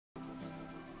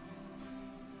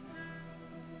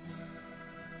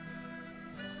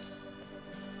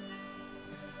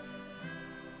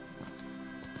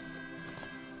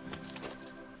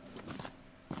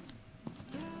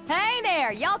Hey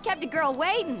there, y'all kept a girl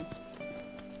waiting.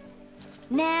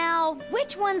 Now,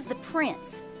 which one's the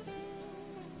prince?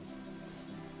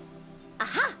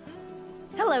 Aha!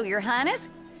 Hello, Your Highness.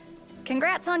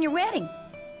 Congrats on your wedding.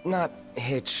 Not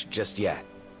hitched just yet.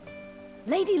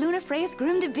 Lady Lunafreya's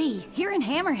groom-to-be, here in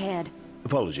Hammerhead.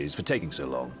 Apologies for taking so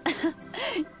long.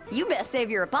 You best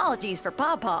save your apologies for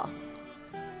Pawpaw.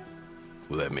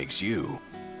 Well, that makes you.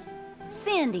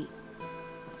 Cindy.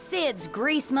 Sid's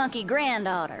grease monkey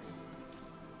granddaughter.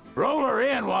 Roll her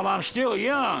in while I'm still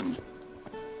young.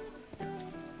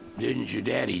 Didn't your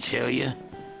daddy tell you?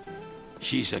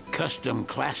 She's a custom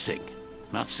classic,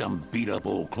 not some beat-up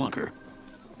old clunker.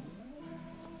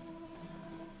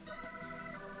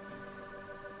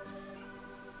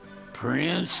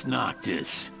 Prince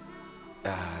Noctis.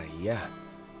 Yeah.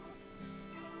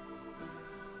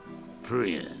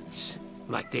 Prince.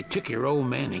 Like they took your old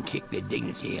man and kicked the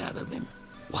dignity out of him.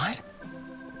 What?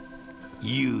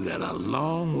 You got a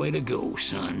long way to go,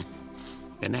 son.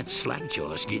 And that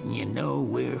slackjaw's getting you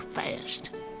nowhere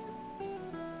fast.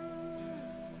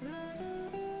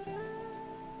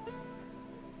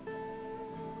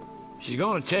 She's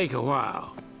gonna take a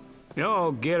while.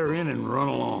 Y'all get her in and run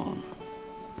along.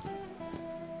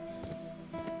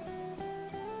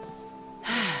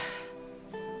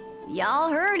 Y'all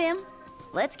heard him.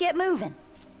 Let's get moving.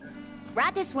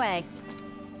 Right this way.